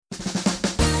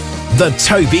The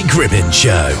Toby Gribbin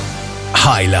Show.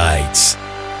 Highlights.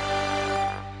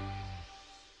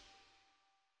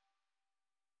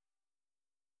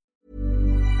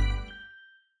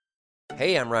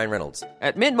 Hey, I'm Ryan Reynolds.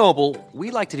 At Mint Mobile, we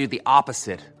like to do the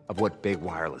opposite of what Big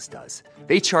Wireless does.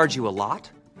 They charge you a lot,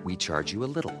 we charge you a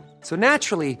little. So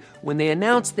naturally, when they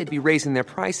announced they'd be raising their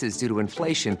prices due to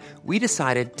inflation, we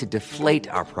decided to deflate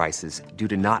our prices due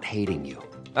to not hating you.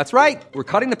 That's right. We're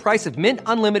cutting the price of Mint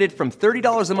Unlimited from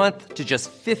 $30 a month to just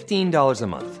 $15 a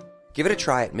month. Give it a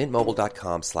try at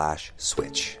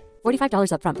mintmobile.com/switch.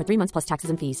 $45 up front for 3 months plus taxes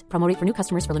and fees. Promo rate for new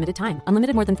customers for limited time.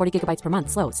 Unlimited more than 40 gigabytes per month.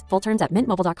 Slows full terms at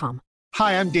mintmobile.com.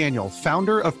 Hi, I'm Daniel,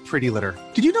 founder of Pretty Litter.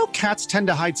 Did you know cats tend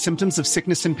to hide symptoms of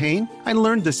sickness and pain? I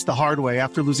learned this the hard way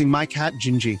after losing my cat,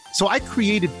 Gingy. So I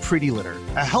created Pretty Litter,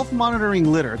 a health monitoring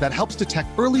litter that helps detect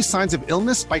early signs of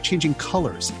illness by changing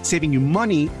colors, saving you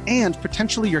money and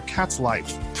potentially your cat's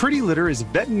life. Pretty Litter is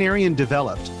veterinarian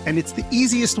developed, and it's the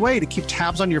easiest way to keep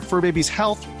tabs on your fur baby's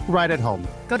health right at home.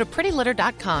 Go to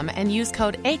prettylitter.com and use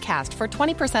code ACAST for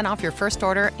 20% off your first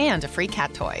order and a free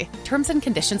cat toy. Terms and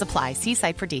conditions apply. See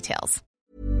site for details.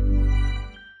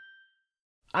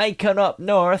 Icon Up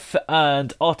North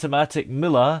and Automatic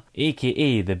Mullah,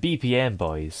 aka the BPM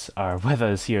Boys, are with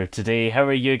us here today. How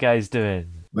are you guys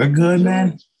doing? We're good,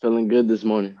 man. Feeling good this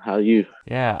morning. How are you?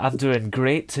 Yeah, I'm doing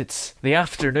great. It's the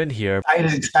afternoon here.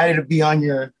 Excited to be on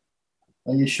your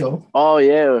show. Oh,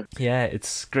 yeah. Yeah,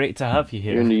 it's great to have you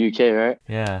here. You're in the UK, right?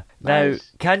 Yeah. Nice. Now,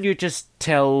 can you just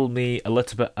tell me a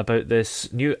little bit about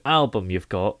this new album you've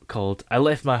got called I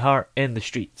Left My Heart in the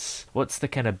Streets? What's the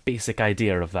kind of basic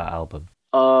idea of that album?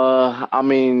 I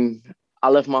mean, I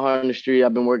left my heart in the street.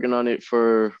 I've been working on it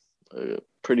for a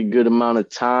pretty good amount of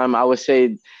time. I would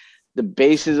say the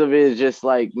basis of it is just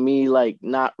like me, like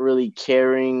not really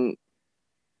caring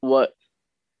what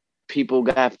people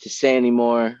have to say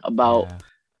anymore about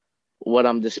what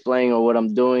I'm displaying or what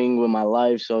I'm doing with my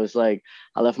life. So it's like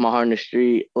I left my heart in the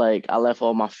street. Like I left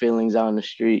all my feelings out in the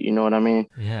street. You know what I mean?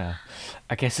 Yeah.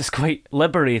 I guess it's quite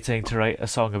liberating to write a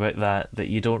song about that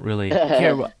you don't really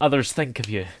care what others think of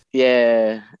you.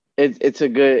 Yeah. It's a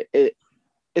good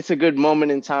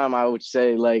moment in time, I would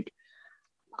say. Like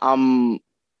I'm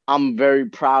very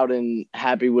proud and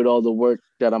happy with all the work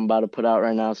that I'm about to put out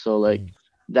right now. So like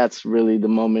that's really the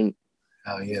moment.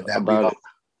 Oh yeah, that about it.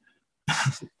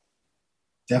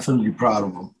 Definitely proud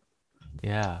of him.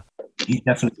 Yeah. He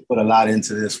definitely put a lot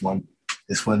into this one.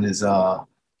 This one is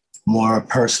more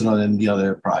personal than the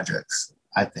other projects,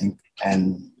 I think,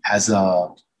 and has a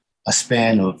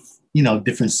span of,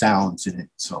 different sounds in it.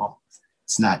 So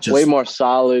it's not just way more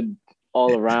solid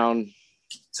all around.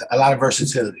 It's a lot of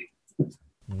versatility.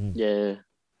 Yeah.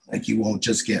 Like you won't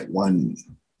just get one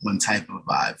type of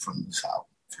vibe from this album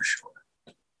for sure.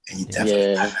 And you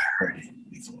definitely haven't heard it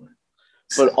before.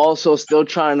 But also still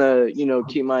trying to,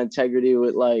 keep my integrity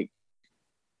with like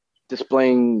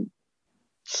displaying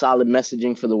solid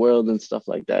messaging for the world and stuff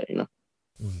like that,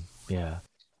 Yeah.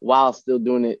 While still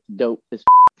doing it dope as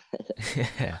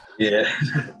Yeah.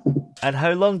 And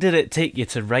how long did it take you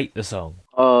to write the song?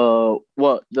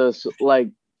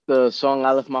 The song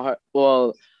I Left My Heart.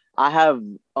 Well, I have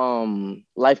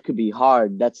Life Could Be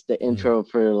Hard. That's the intro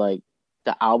for like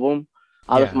the album.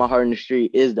 I Left My Heart in the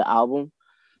Street is the album.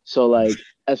 So like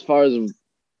as far as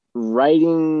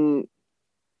writing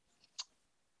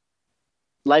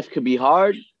Life Could Be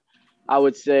Hard, I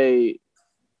would say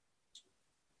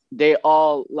they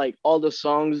all like all the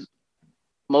songs,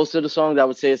 most of the songs I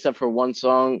would say except for one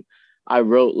song I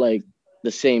wrote like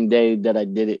the same day that I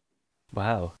did it.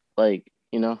 Wow. Like,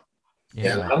 Yeah,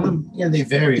 they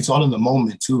vary. It's all in the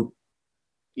moment too.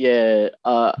 Yeah,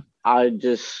 I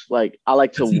just like I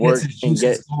like to work and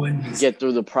get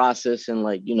through the process and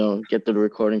like get through the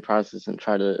recording process and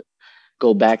try to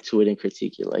go back to it and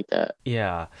critique it like that.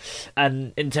 Yeah,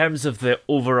 and in terms of the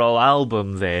overall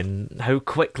album, then how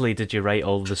quickly did you write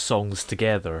all the songs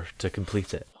together to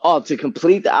complete it? Oh, to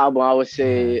complete the album, I would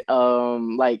say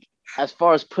like as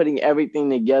far as putting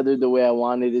everything together the way I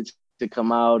wanted it to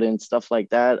come out and stuff like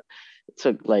that, it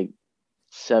took like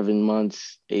 7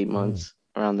 months, 8 months.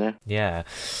 Around there. Yeah.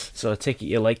 So I take it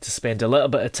you like to spend a little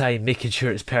bit of time making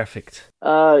sure it's perfect.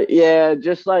 Yeah,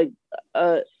 just like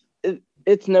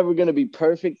it's never gonna be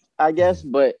perfect, I guess,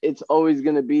 but it's always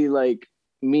gonna be like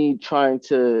me trying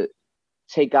to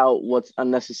take out what's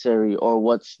unnecessary or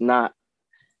what's not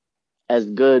as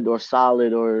good or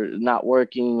solid or not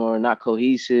working or not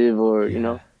cohesive or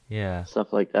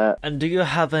stuff like that. And do you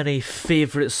have any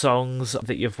favorite songs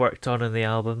that you've worked on in the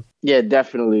album? Yeah,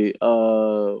 definitely.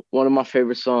 One of my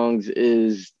favorite songs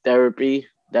is Therapy.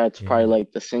 That's probably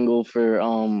like the single for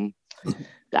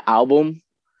the album.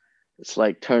 It's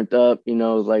like turned up, you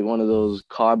know, it's like one of those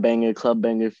car banger, club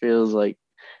banger feels, like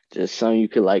just something you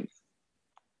could like,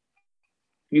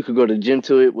 you could go to the gym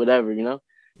to it, whatever, you know.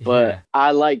 But Yeah.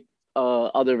 I like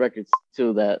other records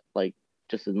too that like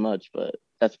just as much, but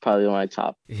that's probably my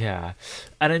top. Yeah.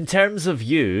 And in terms of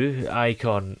you,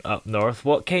 Icon Up North,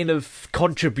 what kind of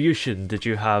contribution did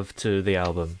you have to the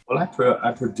album? Well,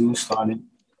 I produced on it.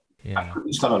 I Yeah.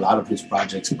 produced on a lot of his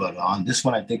projects, but on this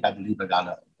one, I believe I got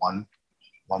a one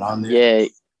on there. Yeah,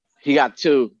 he got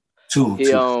two. Two.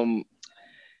 He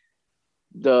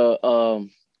the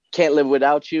Can't Live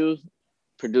Without You,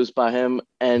 produced by him,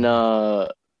 and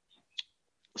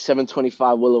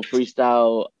 725 Willow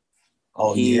Freestyle.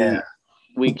 Oh, he, yeah.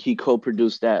 He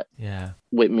co-produced that Yeah.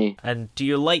 with me. And do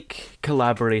you like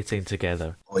collaborating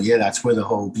together? Oh, yeah, that's where the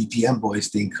whole BPM Boys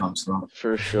thing comes from.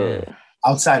 For sure. Yeah.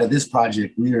 Outside of this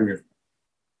project, we're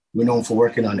known for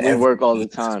working on We work all the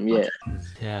time, yeah.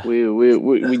 Yeah.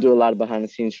 We do a lot of behind the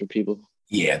scenes for people.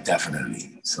 Yeah,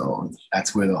 definitely. So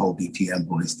that's where the whole BPM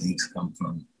Boys things come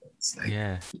from. It's like,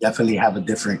 Yeah. we definitely have a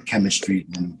different chemistry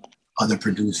than other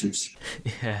producers.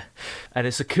 Yeah. And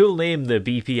it's a cool name, the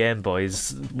BPM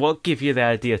Boys. What gave you the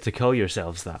idea to call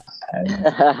yourselves that?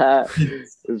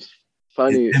 It's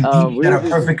funny. And beats that are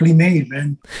perfectly made,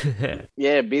 man.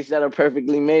 Yeah, beats that are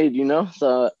perfectly made, you know.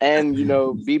 So, and you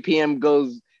know, BPM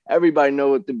goes. Everybody know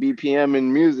what the BPM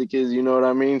in music is. You know what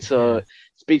I mean? So, it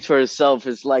speaks for itself.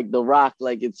 It's like The Rock.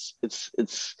 Like it's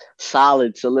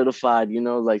solid, solidified. You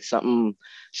know, like something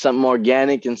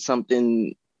organic and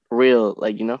something real.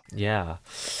 Like, you know. Yeah.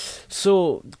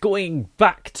 So going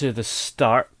back to the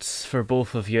start for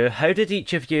both of you, how did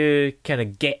each of you kind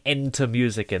of get into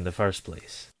music in the first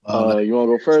place? You want to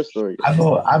go first, or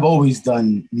I've always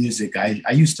done music. I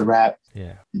used to rap.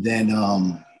 Yeah. Then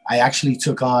I actually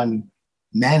took on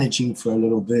managing for a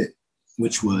little bit,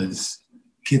 which was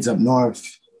Kids Up North.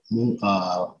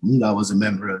 Mula was a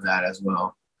member of that as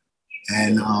well.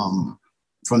 And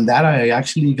from that, I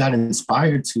actually got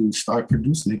inspired to start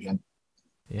producing again.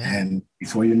 Yeah. And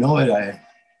before you know it,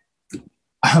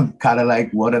 I'm kind of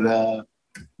like one of the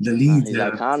leads. He's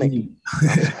iconic.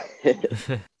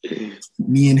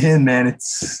 Me and him, man,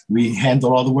 we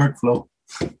handle all the workflow.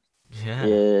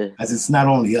 Yeah. As it's not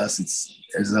only us,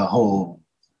 there's a whole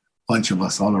bunch of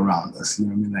us all around us. You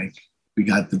know what I mean? Like we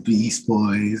got the Beast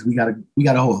Boys, we got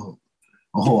a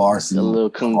whole arsenal. A little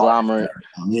conglomerate.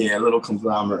 Yeah, a little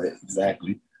conglomerate,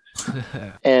 exactly.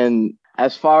 And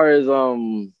as far as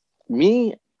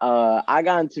me, I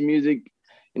got into music.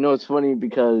 You know, it's funny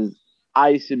because I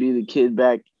used to be the kid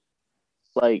back,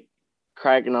 like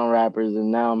cracking on rappers,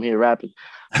 and now I'm here rapping.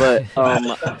 But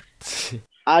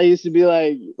I used to be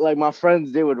like my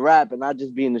friends, they would rap and I'd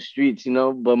just be in the streets, you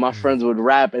know, but my friends would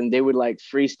rap and they would like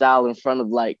freestyle in front of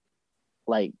like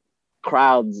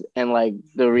crowds, and like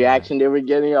the reaction they were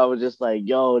getting, I was just like,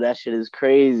 yo, that shit is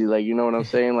crazy. Like, you know what I'm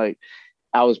saying? Like,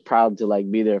 I was proud to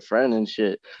like be their friend and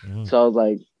shit. So I was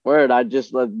like, word, I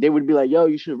just like, they would be like, yo,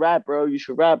 you should rap, bro. You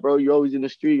should rap, bro. You're always in the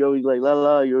street. You're always like, la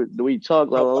la, you're the way you talk,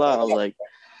 la la la. I was like,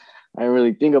 I didn't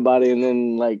really think about it. And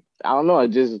then like, I don't know, it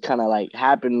just kind of like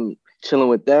happened chilling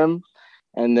with them.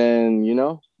 And then, you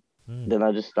know, then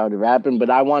I just started rapping. But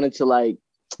I wanted to like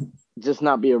just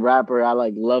not be a rapper. I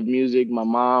like love music. My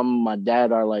mom, my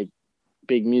dad are like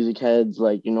big music heads.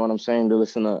 Like, you know what I'm saying? They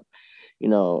listen to, you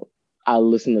know, I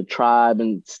listen to Tribe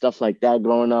and stuff like that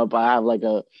growing up. I have like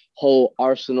a whole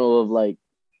arsenal of like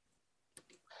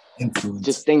influence,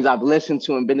 just things I've listened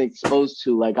to and been exposed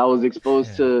to. Like I was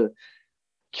exposed to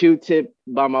Q-Tip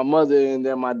by my mother, and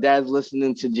then my dad's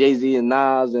listening to Jay-Z and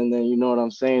Nas, and then you know what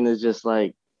I'm saying? It's just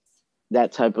like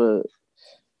that type of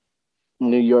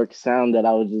New York sound that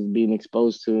I was just being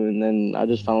exposed to, and then I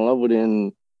just fell in love with it,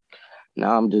 and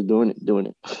now I'm just doing it.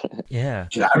 Yeah.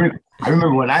 I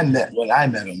remember when I met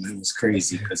him, it was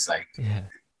crazy because like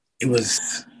it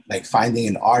was like finding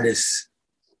an artist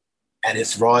at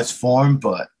its rawest form,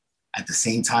 but at the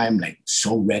same time like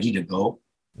so ready to go,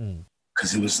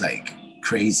 because it was like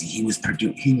crazy. He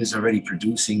was already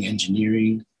producing,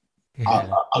 engineering,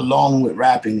 along with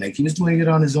rapping. Like he was doing it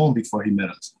on his own before he met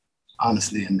us,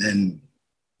 honestly. And then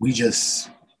we just,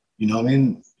 you know what I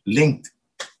mean, linked.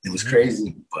 It was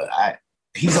crazy, but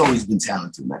he's always been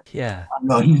talented, man. Yeah.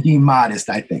 No, he's being modest,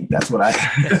 I think. That's what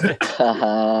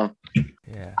I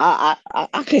Yeah.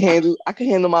 I can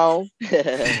handle my own.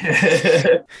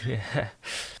 Yeah.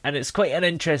 And it's quite an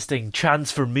interesting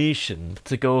transformation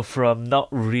to go from not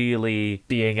really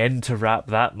being into rap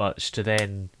that much to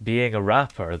then being a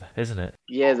rapper, isn't it?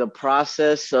 Yeah, the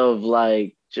process of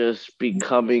like just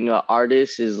becoming an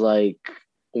artist is like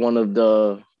one of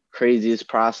the craziest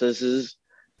processes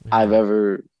I've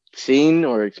ever seen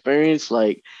or experienced.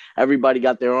 Like everybody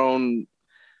got their own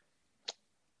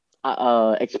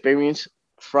experience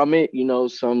from it. You know,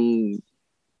 some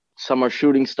are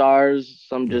shooting stars,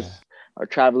 some just are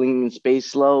traveling in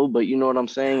space slow. But you know what I'm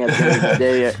saying? At the end of the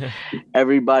day,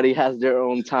 everybody has their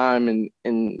own time and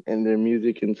their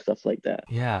music and stuff like that.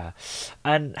 Yeah.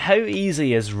 And how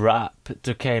easy is rap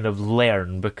to kind of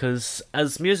learn? Because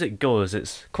as music goes,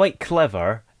 it's quite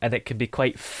clever and it can be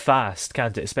quite fast,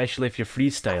 can't it? Especially if you're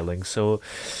freestyling. So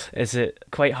is it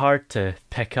quite hard to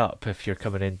pick up if you're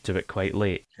coming into it quite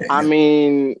late? I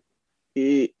mean,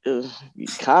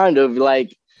 kind of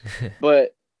like,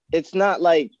 but it's not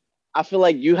like, I feel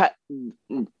like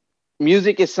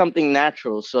music is something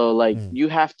natural. So like you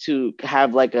have to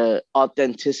have like a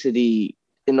authenticity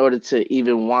in order to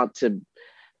even want to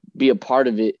be a part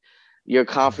of it. Your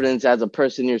confidence as a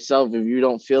person yourself, if you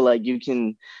don't feel like you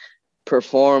can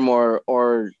perform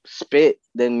or spit,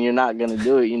 then you're not going to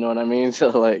do it. You know what I mean? So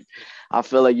like, I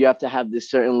feel like you have to have this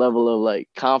certain level of like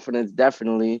confidence,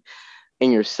 definitely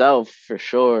in yourself for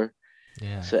sure.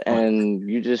 Yeah. So, and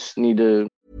you just need to.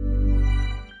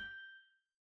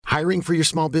 Hiring for your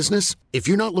small business? If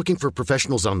you're not looking for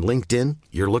professionals on LinkedIn,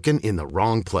 you're looking in the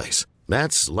wrong place.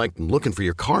 That's like looking for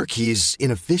your car keys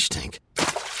in a fish tank.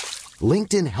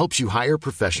 LinkedIn helps you hire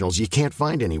professionals you can't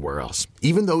find anywhere else,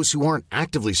 even those who aren't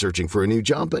actively searching for a new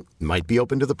job but might be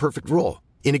open to the perfect role.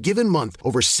 In a given month,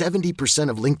 over 70%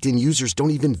 of LinkedIn users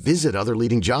don't even visit other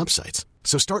leading job sites.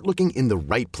 So start looking in the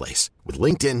right place. With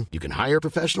LinkedIn, you can hire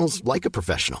professionals like a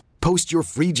professional. Post your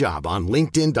free job on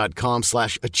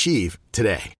linkedin.com/achieve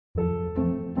today.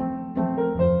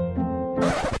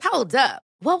 Hold up.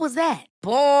 What was that?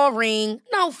 Boring.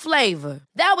 No flavor.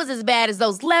 That was as bad as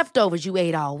those leftovers you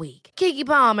ate all week. Keke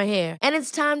Palmer here, and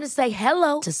it's time to say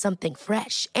hello to something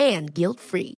fresh and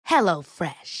guilt-free. Hello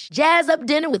Fresh. Jazz up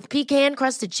dinner with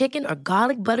pecan-crusted chicken or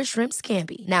garlic butter shrimp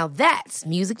scampi. Now that's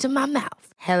music to my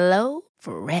mouth. Hello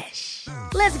Fresh.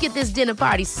 Let's get this dinner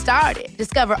party started.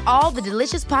 Discover all the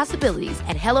delicious possibilities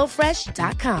at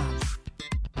hellofresh.com.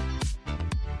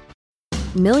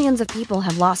 Millions of people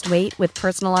have lost weight with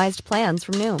personalized plans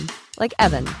from Noom. Like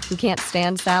Evan, who can't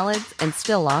stand salads and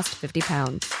still lost 50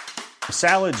 pounds.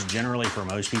 Salads generally for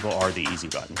most people are the easy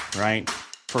button, right?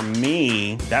 For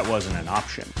me, that wasn't an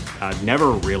option. I never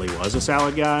really was a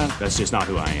salad guy. That's just not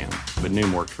who I am. But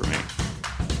Noom worked for me.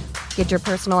 Get your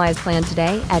personalized plan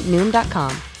today at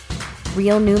Noom.com.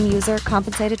 Real Noom user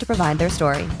compensated to provide their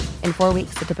story. In 4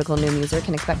 weeks, the typical Noom user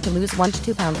can expect to lose 1 to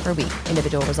 2 pounds per week.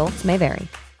 Individual results may vary.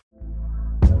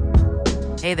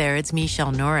 Hey there, it's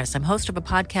Michelle Norris. I'm host of a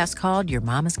podcast called Your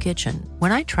Mama's Kitchen.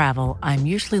 When I travel, I'm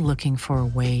usually looking for a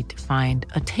way to find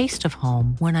a taste of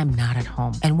home when I'm not at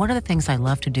home. And one of the things I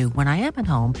love to do when I am at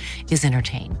home is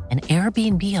entertain. And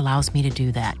Airbnb allows me to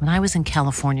do that. When I was in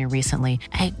California recently,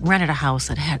 I rented a house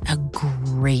that had a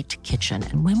great kitchen.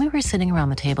 And when we were sitting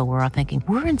around the table, we were all thinking,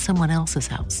 we're in someone else's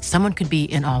house. Someone could be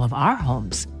in all of our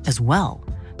homes as well.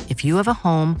 If you have a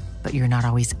home, but you're not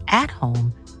always at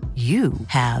home, you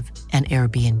have an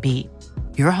Airbnb.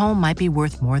 Your home might be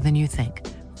worth more than you think.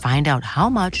 Find out how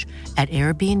much at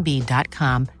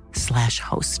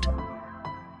airbnb.com/host.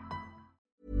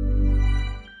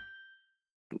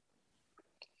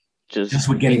 Just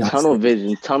with getting tunnel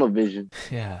vision.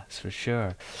 Yeah, that's for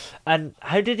sure. And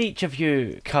how did each of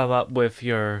you come up with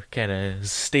your kind of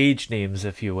stage names,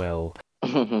 if you will?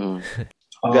 With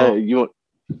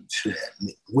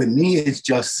me, it's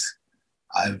just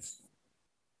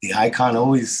the icon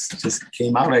always just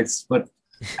came out. But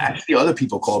actually, other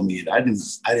people called me it. I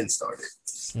didn't start it.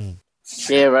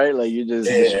 Yeah, right. Like the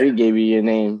street gave you your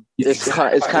name. Yeah, it's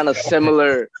kind of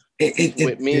similar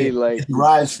with me. It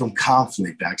derives from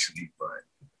conflict, actually. But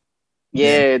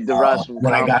it derives from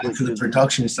when conflict. I got into the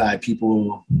production side,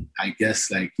 people, I guess,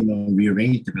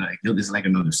 rearranged it. Like, yo, this is like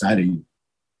another side of you.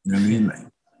 You know what I mean? Like,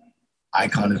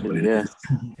 icon is what it is.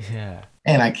 Yeah.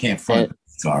 And I can't front.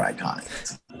 It's all iconic.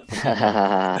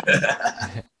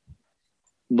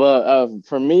 But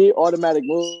for me, Automatic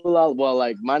Moolah, well,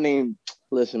 like my name,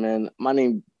 listen, man, my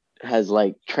name has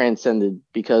like transcended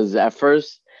because at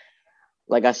first,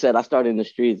 like I said, I started in the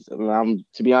streets. And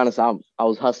to be honest, I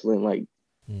was hustling, like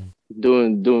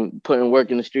putting work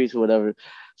in the streets or whatever.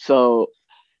 So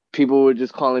people were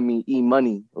just calling me E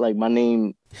Money. Like my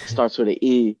name starts with an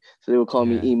E. So they would call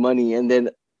me E Money. And then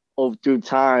through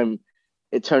time,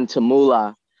 it turned to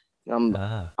Moolah.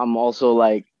 I'm also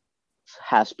like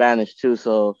half Spanish too,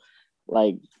 so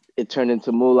like it turned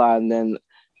into Moolah, and then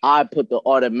I put the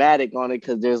automatic on it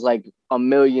because there's like a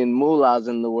million Moolahs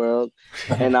in the world,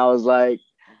 and I was like,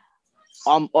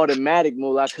 I'm automatic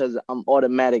moolah because I'm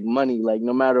automatic money. Like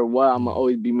no matter what, I'm gonna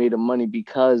always be made of money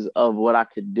because of what I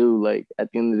could do. Like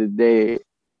at the end of the day,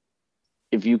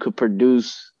 if you could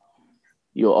produce,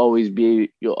 you'll always be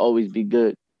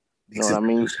good. You know what I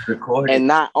mean? And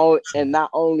not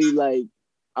only like,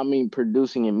 I mean,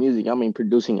 producing in music, I mean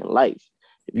producing in life.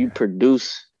 If you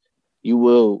produce, you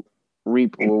will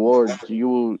reap rewards. You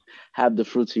will have the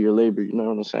fruits of your labor. You know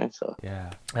what I'm saying? So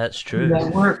yeah, that's true.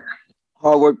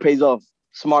 Hard work pays off.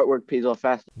 Smart work pays off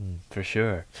faster. For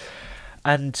sure.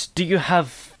 And do you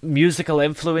have musical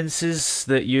influences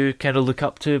that you kind of look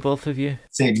up to, both of you?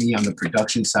 Say me on the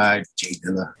production side, Jay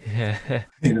Dilla. Yeah.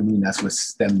 You know what I mean? That's what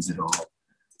stems it all.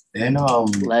 Then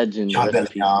legend.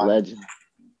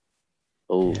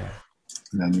 Oh. Yeah.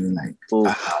 You know what I mean? Like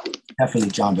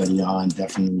definitely John Bellion,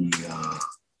 definitely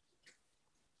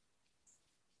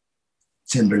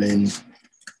Timberland.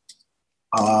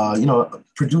 You know,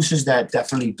 producers that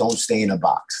definitely don't stay in a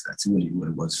box. That's really what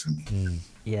it was for me.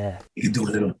 Yeah. You can do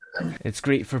a little. It's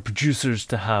great for producers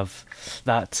to have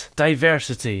that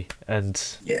diversity and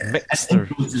mix their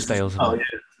styles.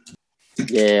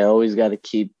 Yeah, always got to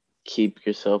keep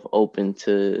yourself open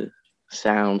to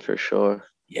sound for sure.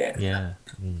 Yeah,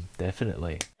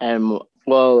 definitely. And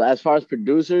well, as far as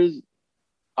producers,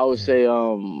 I would say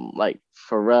like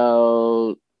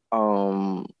Pharrell,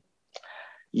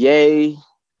 Ye,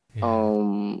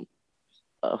 who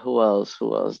else?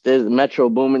 There's Metro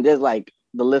Boomin. There's like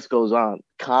the list goes on.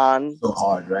 Khan. So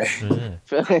hard, right?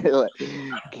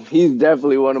 He's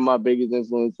definitely one of my biggest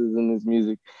influences in this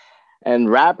music. And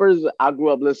rappers, I grew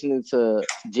up listening to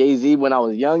Jay-Z when I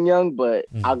was young, but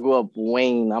I grew up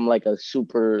Wayne. I'm like a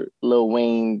super Lil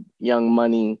Wayne, Young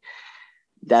Money.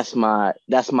 That's really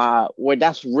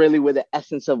where the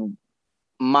essence of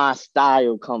my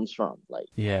style comes from. Like,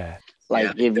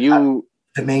 if you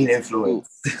the main influence.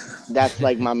 That's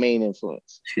like my main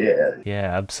influence. Yeah,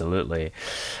 absolutely.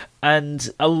 And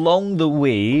along the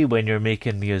way, when you're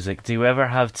making music, do you ever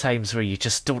have times where you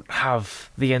just don't have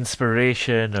the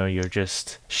inspiration, or you're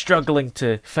just struggling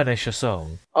to finish a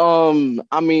song?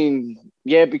 I mean,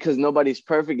 yeah, because nobody's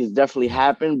perfect. It's definitely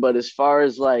happened. But as far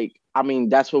as like, I mean,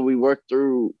 that's what we work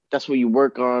through. That's what you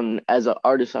work on as an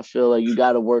artist. I feel like you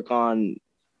got to work on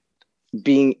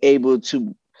being able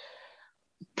to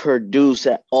produce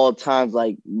at all times,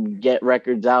 like get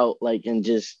records out, like, and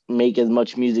just make as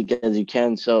much music as you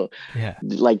can. So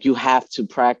like you have to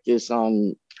practice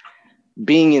on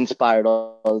being inspired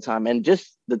all the time. And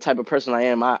just the type of person I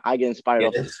am, I get inspired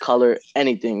off of color,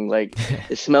 anything. Like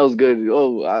it smells good.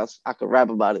 Oh, I could rap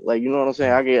about it. Like, you know what I'm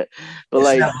saying? I get, but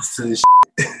it's like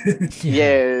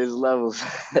it's levels.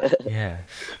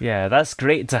 yeah, that's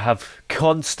great to have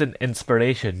constant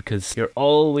inspiration, because you're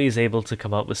always able to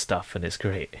come up with stuff, and it's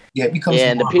great.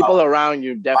 And the people around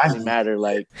you definitely matter.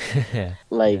 Like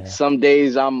some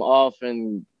days I'm off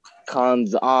and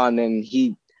Khan's on, and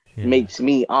he makes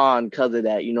me on because of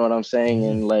that. You know what I'm saying?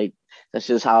 And like that's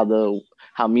just how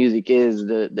music is.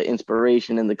 The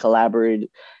inspiration and the collaborative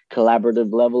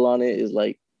level on it is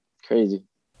like crazy.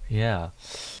 Yeah.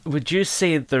 Would you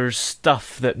say there's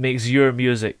stuff that makes your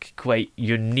music quite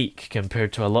unique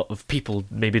compared to a lot of people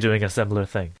maybe doing a similar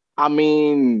thing? I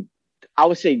mean, I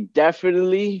would say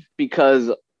definitely,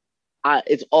 because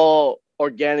it's all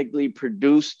organically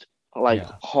produced, like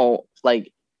home,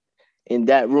 like in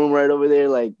that room right over there.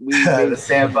 Like we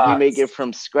make it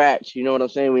from scratch. You know what I'm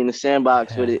saying? We in the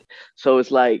sandbox with it. So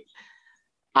it's like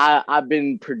I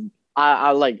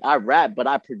rap, but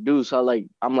I produce. I'm like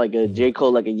a J.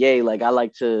 Cole, like a Ye. Like I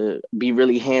like to be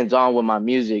really hands-on with my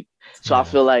music. So I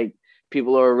feel like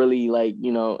people are really like,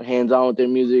 you know, hands-on with their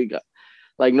music.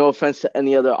 Like no offense to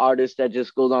any other artist that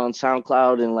just goes on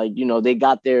SoundCloud and like, you know, they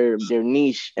got their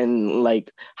niche and like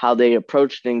how they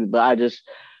approach things. But I just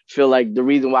feel like the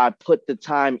reason why I put the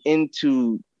time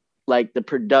into like the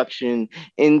production,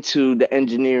 into the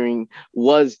engineering,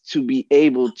 was to be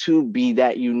able to be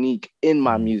that unique in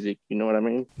my music. You know what I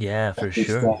mean? Yeah, for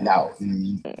sure. Stand out.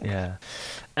 Yeah.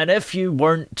 And if you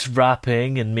weren't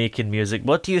rapping and making music,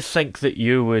 what do you think that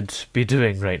you would be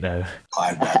doing right now?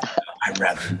 I'd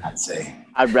rather not say.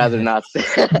 I'd rather not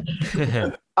say.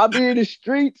 I'll be in the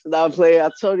streets. No, I'm playing. I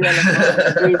told you I'm in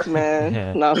the streets, man.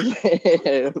 Yeah. No, I'm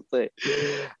playing.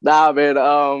 Nah, man.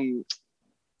 All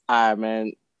right,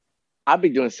 man. I'll be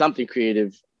doing something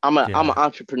creative. I'm an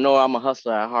entrepreneur. I'm a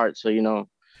hustler at heart. So, you know,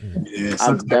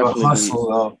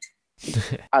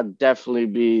 I'd definitely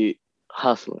be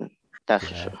hustling. That's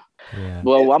for sure. Yeah.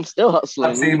 Well, I'm still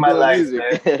hustling. I'm seeing my life,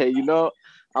 man. You know,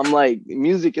 I'm like,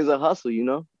 music is a hustle, you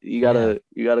know? You gotta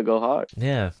go hard.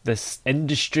 Yeah, this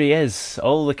industry is.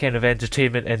 All the kind of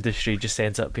entertainment industry just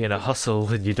ends up being a hustle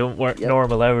and you don't work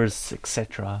normal hours,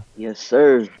 etc. Yes,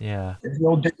 sir. Yeah. It's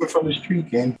no different from the street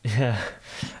game. Yeah.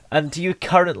 And do you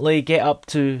currently get up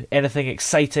to anything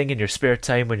exciting in your spare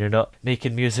time when you're not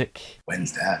making music?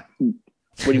 When's that? What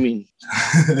do you mean?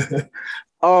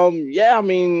 Yeah, I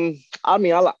mean, I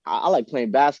like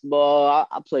playing basketball.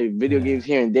 I play video games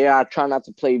here and there. I try not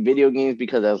to play video games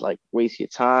because that's like waste your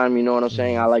time. You know what I'm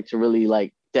saying? I like to really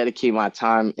like dedicate my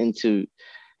time into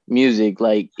music.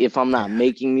 Like if I'm not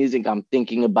making music, I'm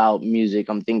thinking about music.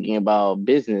 I'm thinking about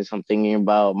business. I'm thinking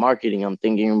about marketing. I'm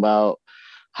thinking about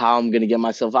how I'm going to get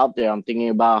myself out there. I'm thinking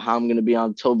about how I'm going to be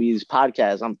on Toby's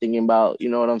podcast. I'm thinking about, you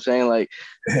know what I'm saying? Like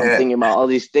I'm thinking about all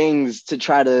these things to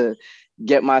try to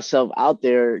get myself out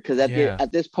there. Cause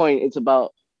at this point, it's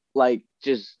about like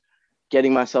just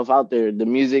getting myself out there. The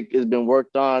music has been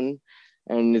worked on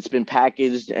and it's been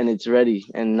packaged and it's ready.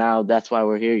 And now that's why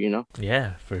we're here, you know?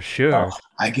 Yeah, for sure.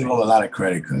 I give him a lot of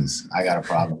credit because I got a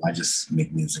problem. I just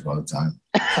make music all the time.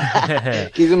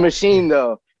 He's a machine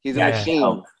though. He's a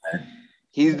machine.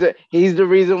 He's the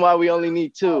reason why we only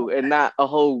need 2 and not a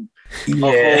whole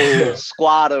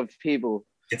squad of people.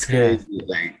 It's crazy.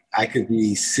 Like I could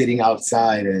be sitting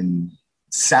outside and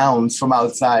sounds from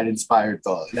outside inspired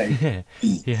thought. Like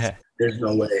there's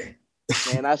no way.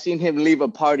 Man, I've seen him leave a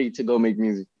party to go make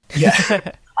music. Yeah.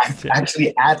 I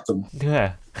actually at them.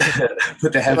 Yeah.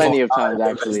 Put the headphones plenty of times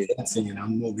actually. Dancing and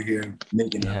I'm over here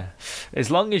making it.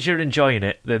 As long as you're enjoying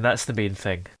it, then that's the main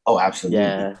thing. Oh, absolutely.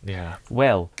 Yeah.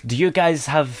 Well, do you guys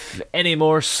have any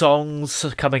more songs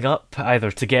coming up,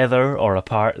 either together or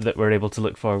apart, that we're able to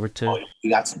look forward to? Oh, we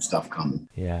got some stuff coming.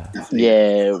 Yeah. Definitely.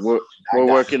 Yeah, we're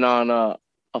working on a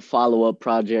follow-up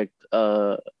project.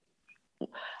 I'll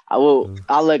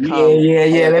let Con.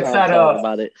 Yeah. Let's not talk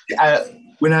about it.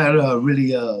 We're not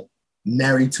really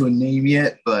married to a name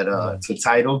yet, but to a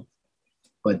title.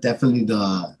 But definitely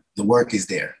the work is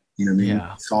there. You know what I mean?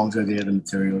 Yeah. Songs are there, the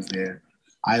material's there.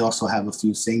 I also have a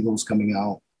few singles coming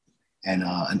out and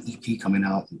an EP coming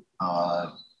out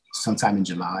sometime in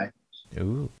July.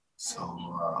 Ooh.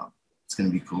 So it's gonna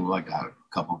be cool. I got a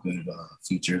couple good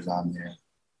features on there.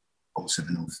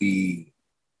 070 Feed,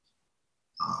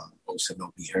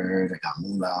 070 Be Heard. I got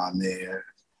Moolah on there.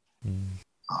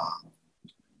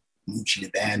 Moochie the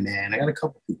Bandman. I got a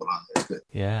couple people on there. Good.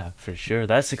 Yeah, for sure.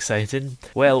 That's exciting.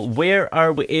 Well, where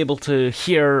are we able to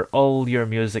hear all your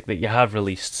music that you have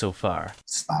released so far?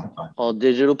 Spotify. All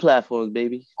digital platforms,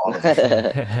 baby.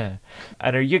 And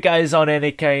are you guys on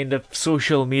any kind of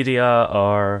social media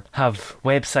or have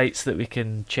websites that we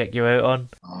can check you out on?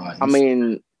 I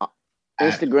mean,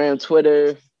 Instagram,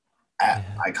 Twitter.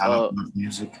 Icon of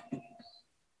Music.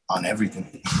 On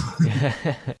everything.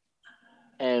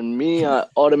 And me,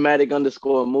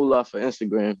 automatic_Moolah for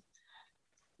Instagram.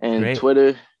 And Great.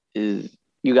 Twitter is,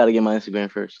 you got to get my Instagram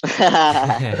first.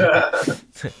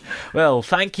 Well,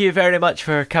 thank you very much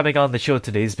for coming on the show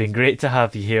today. It's been great to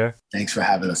have you here. Thanks for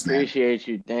having us, man. Appreciate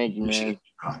you. Thank you, man.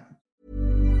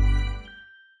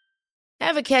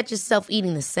 Ever catch yourself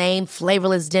eating the same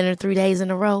flavorless dinner 3 days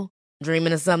in a row?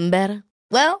 Dreaming of something better?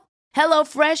 Well,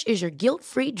 HelloFresh is your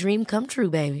guilt-free dream come true,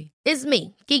 baby. It's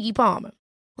me, Keke Palmer.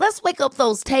 Let's wake up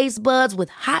those taste buds with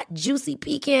hot, juicy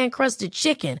pecan-crusted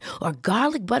chicken or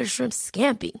garlic butter shrimp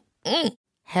scampi.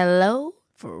 Hello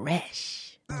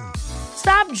Fresh.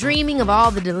 Stop dreaming of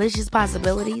all the delicious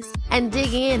possibilities and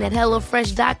dig in at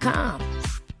HelloFresh.com.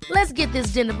 Let's get this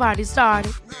dinner party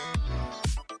started.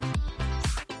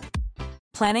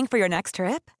 Planning for your next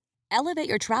trip? Elevate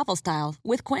your travel style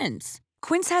with Quince.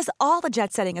 Quince has all the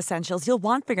jet-setting essentials you'll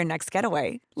want for your next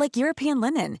getaway, like European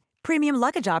linen, premium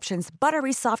luggage options,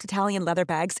 buttery soft Italian leather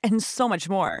bags, and so much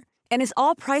more. And is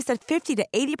all priced at 50 to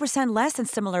 80% less than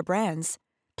similar brands.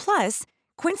 Plus,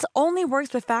 Quince only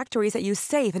works with factories that use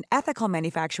safe and ethical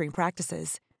manufacturing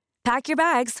practices. Pack your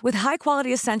bags with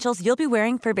high-quality essentials you'll be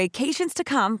wearing for vacations to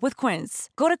come with Quince.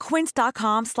 Go to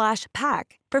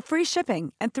quince.com/pack for free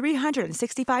shipping and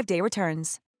 365-day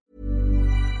returns.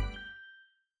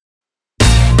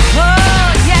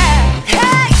 Oh, yeah.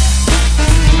 Hey!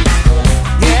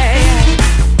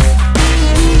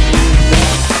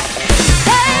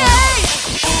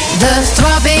 The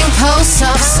throbbing pulse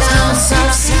of sound.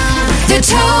 The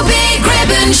Toby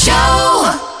Gribbon Show.